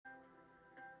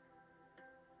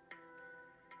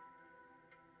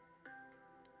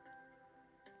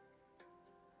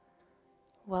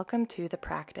Welcome to The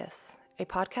Practice, a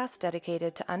podcast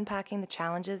dedicated to unpacking the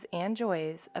challenges and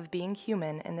joys of being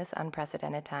human in this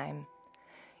unprecedented time.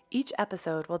 Each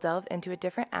episode will delve into a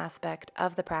different aspect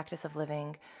of the practice of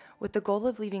living, with the goal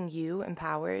of leaving you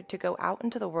empowered to go out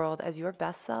into the world as your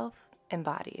best self,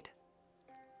 embodied.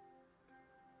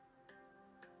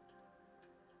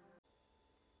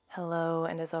 Hello,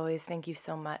 and as always, thank you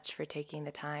so much for taking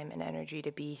the time and energy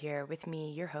to be here with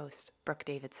me, your host, Brooke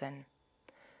Davidson.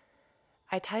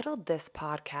 I titled this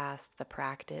podcast, The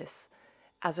Practice,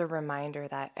 as a reminder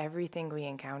that everything we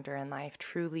encounter in life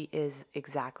truly is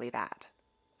exactly that,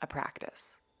 a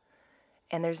practice.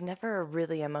 And there's never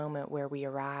really a moment where we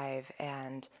arrive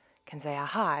and can say,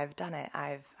 aha, I've done it,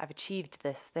 I've achieved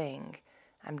this thing,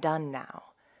 I'm done now.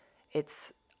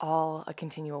 It's all a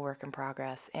continual work in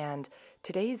progress, and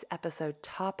today's episode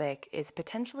topic is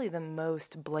potentially the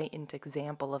most blatant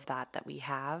example of that we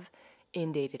have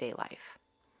in day-to-day life.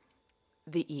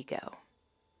 The ego.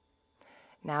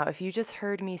 Now, if you just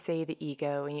heard me say the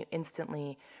ego and you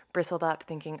instantly bristled up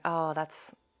thinking, oh,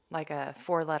 that's like a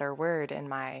 4-letter word in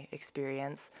my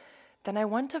experience, then I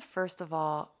want to first of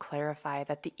all clarify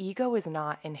that the ego is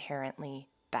not inherently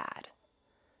bad.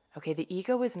 Okay, the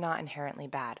ego is not inherently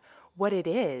bad. What it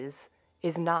is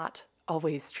not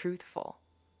always truthful.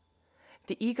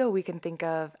 The ego we can think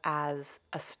of as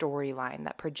a storyline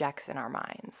that projects in our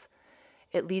minds.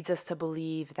 It leads us to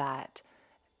believe that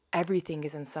everything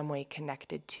is in some way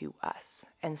connected to us.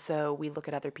 And so we look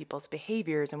at other people's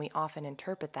behaviors and we often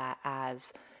interpret that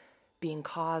as being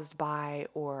caused by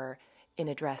or in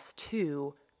address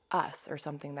to us or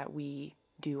something that we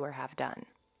do or have done.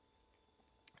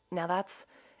 Now that's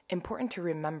important to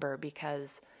remember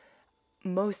because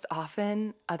most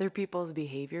often other people's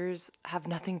behaviors have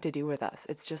nothing to do with us.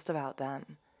 It's just about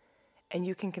them. And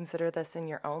you can consider this in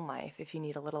your own life if you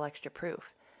need a little extra proof.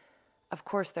 Of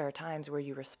course, there are times where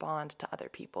you respond to other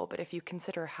people, but if you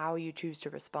consider how you choose to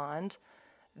respond,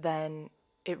 then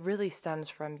it really stems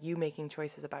from you making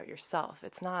choices about yourself.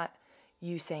 It's not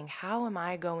you saying, how am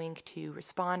I going to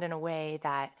respond in a way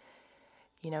that,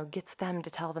 gets them to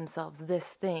tell themselves this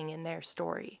thing in their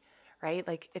story, right?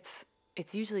 Like it's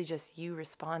usually just you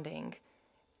responding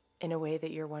in a way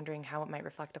that you're wondering how it might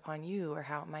reflect upon you or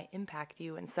how it might impact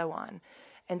you and so on.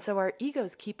 And so our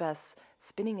egos keep us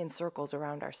spinning in circles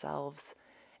around ourselves,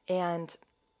 and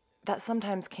that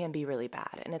sometimes can be really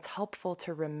bad. And it's helpful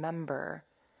to remember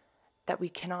that we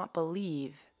cannot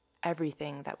believe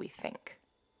everything that we think.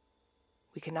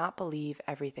 We cannot believe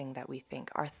everything that we think.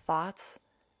 Our thoughts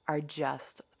are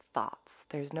just thoughts.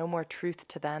 There's no more truth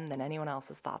to them than anyone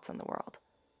else's thoughts in the world.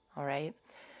 All right?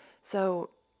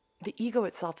 So the ego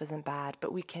itself isn't bad,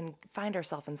 but we can find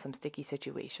ourselves in some sticky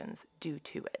situations due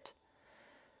to it.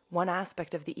 One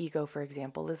aspect of the ego, for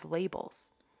example, is labels.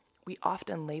 We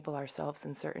often label ourselves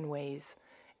in certain ways,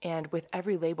 and with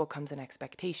every label comes an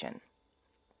expectation.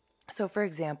 So, for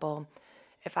example,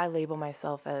 if I label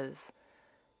myself as,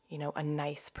 a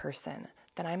nice person,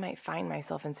 then I might find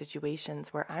myself in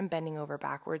situations where I'm bending over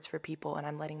backwards for people and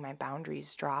I'm letting my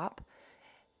boundaries drop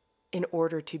in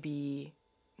order to be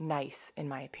nice in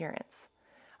my appearance.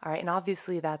 All right, and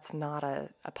obviously that's not a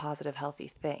positive,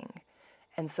 healthy thing.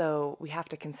 And so we have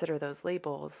to consider those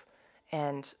labels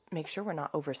and make sure we're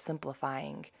not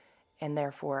oversimplifying and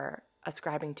therefore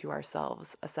ascribing to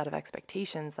ourselves a set of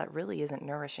expectations that really isn't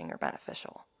nourishing or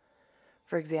beneficial.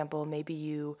 For example, maybe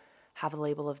you have a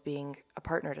label of being a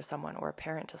partner to someone or a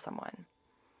parent to someone.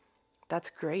 That's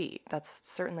great. That's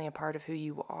certainly a part of who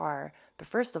you are. But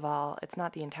first of all, it's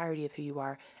not the entirety of who you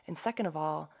are. And second of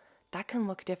all, that can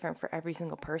look different for every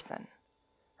single person,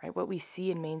 right? What we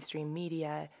see in mainstream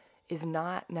media is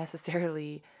not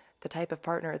necessarily the type of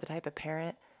partner or the type of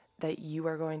parent that you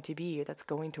are going to be or that's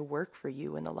going to work for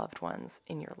you and the loved ones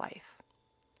in your life.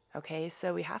 Okay,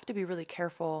 so we have to be really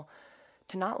careful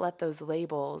to not let those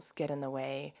labels get in the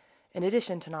way, in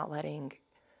addition to not letting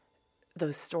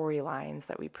those storylines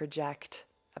that we project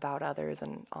about others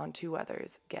and onto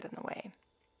others get in the way.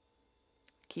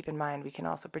 Keep in mind, we can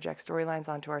also project storylines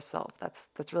onto ourselves.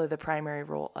 That's really the primary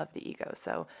role of the ego.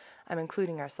 So I'm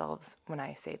including ourselves when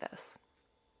I say this.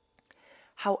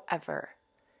 However,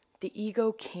 the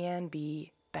ego can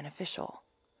be beneficial,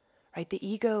 right? The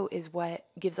ego is what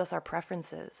gives us our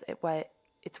preferences.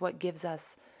 It's what gives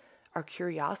us our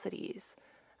curiosities,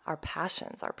 our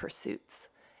passions, our pursuits.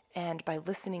 And by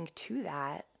listening to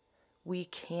that, we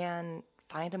can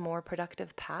find a more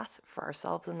productive path for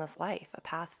ourselves in this life, a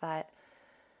path that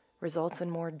results in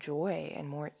more joy and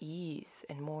more ease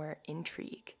and more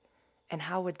intrigue. And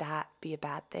how would that be a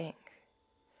bad thing?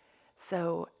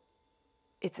 So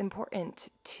it's important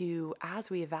to, as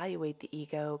we evaluate the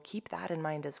ego, keep that in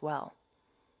mind as well.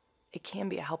 it can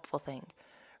be a helpful thing,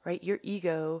 right? Your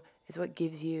ego is what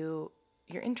gives you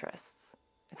your interests.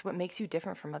 It's what makes you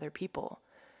different from other people.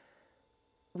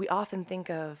 We often think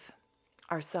of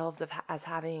ourselves as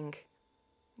having,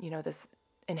 this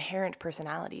inherent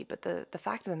personality, but the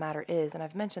fact of the matter is, and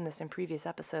I've mentioned this in previous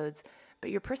episodes, but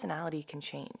your personality can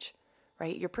change,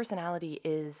 right? Your personality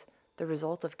is the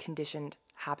result of conditioned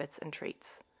habits and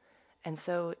traits. And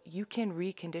so you can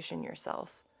recondition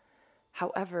yourself.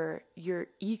 However, your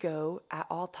ego at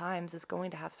all times is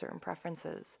going to have certain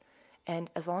preferences.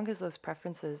 And as long as those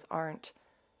preferences aren't,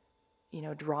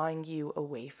 drawing you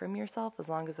away from yourself, as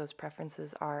long as those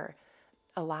preferences are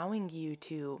allowing you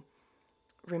to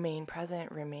remain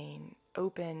present, remain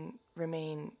open,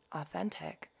 remain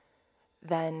authentic,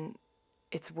 then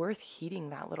it's worth heeding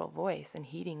that little voice and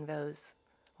heeding those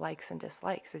likes and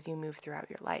dislikes as you move throughout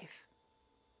your life.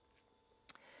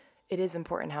 It is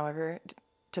important, however,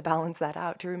 to balance that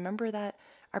out, to remember that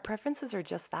our preferences are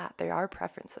just that. They are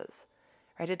preferences,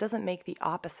 right? It doesn't make the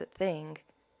opposite thing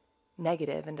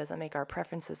negative and doesn't make our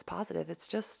preferences positive. It's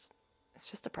just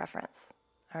a preference,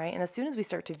 all right? And as soon as we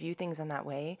start to view things in that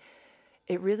way,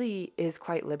 it really is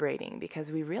quite liberating,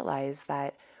 because we realize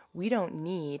that we don't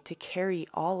need to carry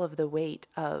all of the weight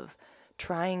of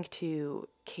trying to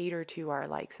cater to our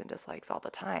likes and dislikes all the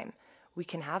time. We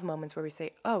can have moments where we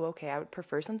say, oh, okay, I would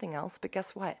prefer something else, but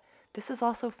guess what? This is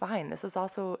also fine. This is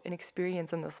also an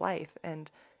experience in this life, and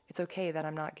it's okay that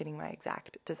I'm not getting my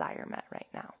exact desire met right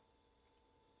now.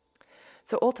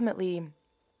 So ultimately,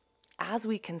 as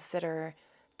we consider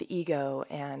the ego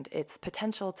and its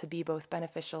potential to be both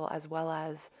beneficial as well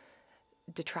as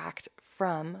detract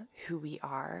from who we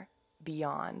are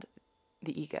beyond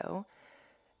the ego,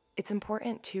 it's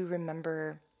important to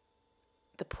remember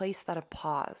the place that a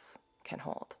pause can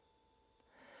hold.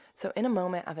 So in a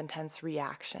moment of intense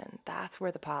reaction, that's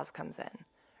where the pause comes in,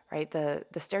 right? The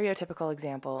stereotypical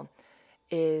example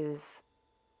is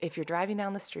if you're driving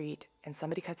down the street and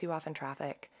somebody cuts you off in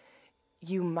traffic,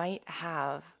 you might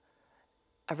have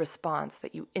a response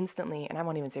that you instantly, and I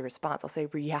won't even say response, I'll say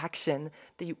reaction,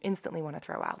 that you instantly want to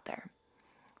throw out there,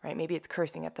 right? Maybe it's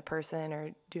cursing at the person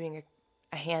or doing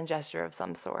a hand gesture of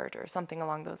some sort or something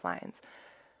along those lines.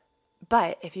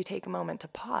 But if you take a moment to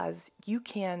pause, you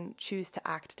can choose to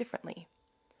act differently,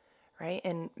 right?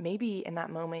 And maybe in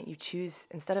that moment you choose,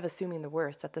 instead of assuming the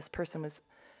worst, that this person was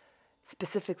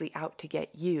specifically out to get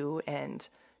you and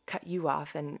cut you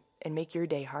off and make your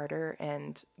day harder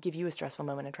and give you a stressful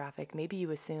moment in traffic, maybe you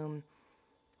assume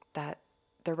that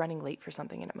they're running late for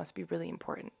something and it must be really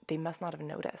important. They must not have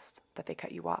noticed that they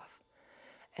cut you off.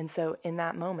 And so in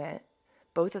that moment,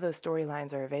 both of those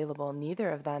storylines are available. Neither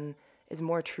of them is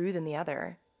more true than the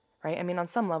other, right? I mean, on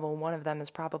some level, one of them is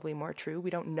probably more true. We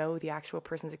don't know the actual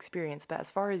person's experience, but as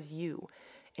far as you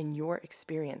and your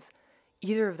experience,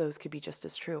 either of those could be just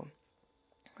as true,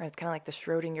 right? It's kind of like the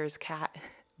Schrodinger's cat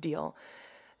deal.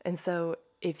 And so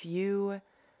if you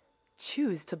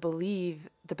choose to believe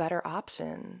the better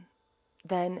option,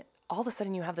 then all of a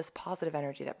sudden you have this positive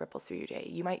energy that ripples through your day.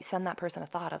 You might send that person a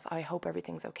thought of, I hope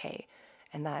everything's okay,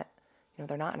 and that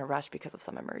they're not in a rush because of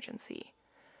some emergency.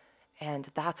 And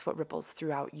that's what ripples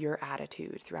throughout your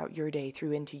attitude, throughout your day,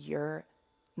 through into your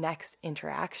next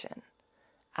interaction,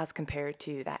 as compared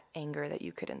to that anger that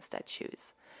you could instead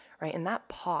choose, right? And that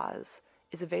pause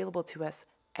is available to us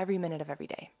every minute of every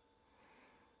day.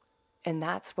 And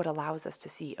that's what allows us to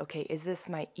see, okay, is this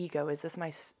my ego? Is this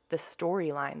the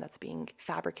storyline that's being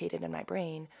fabricated in my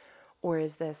brain? Or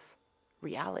is this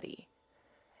reality?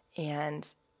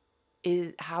 And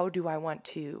how do I want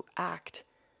to act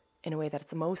in a way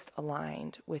that's most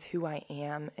aligned with who I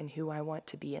am and who I want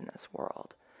to be in this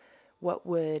world? What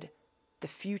would the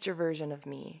future version of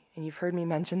me, and you've heard me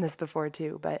mention this before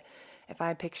too, but if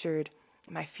I pictured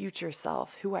my future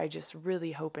self, who I just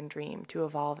really hope and dream to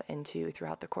evolve into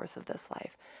throughout the course of this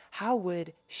life, how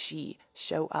would she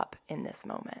show up in this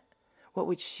moment? What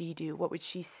would she do? What would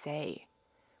she say?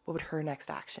 What would her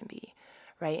next action be,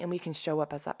 right? And we can show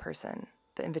up as that person.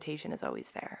 The invitation is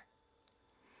always there.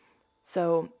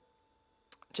 So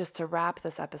just to wrap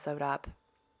this episode up,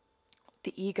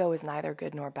 the ego is neither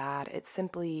good nor bad. It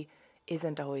simply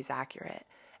isn't always accurate.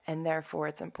 And therefore,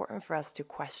 it's important for us to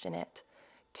question it,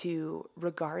 to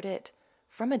regard it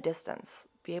from a distance,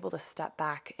 be able to step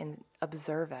back and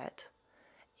observe it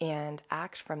and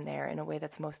act from there in a way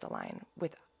that's most aligned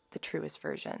with the truest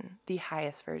version, the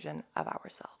highest version of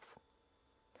ourselves.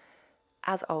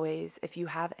 As always, if you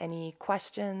have any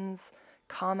questions,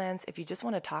 comments, if you just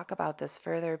want to talk about this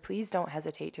further, please don't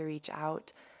hesitate to reach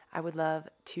out. I would love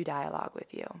to dialogue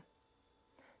with you.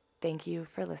 Thank you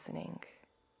for listening.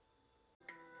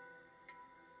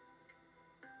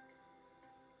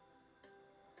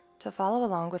 To follow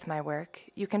along with my work,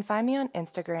 you can find me on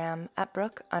Instagram at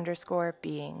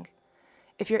Brooke_being.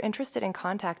 If you're interested in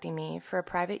contacting me for a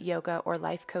private yoga or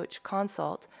life coach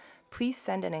consult, please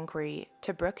send an inquiry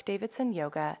to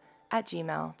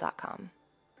brookedavidsonyoga@gmail.com.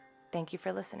 Thank you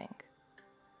for listening.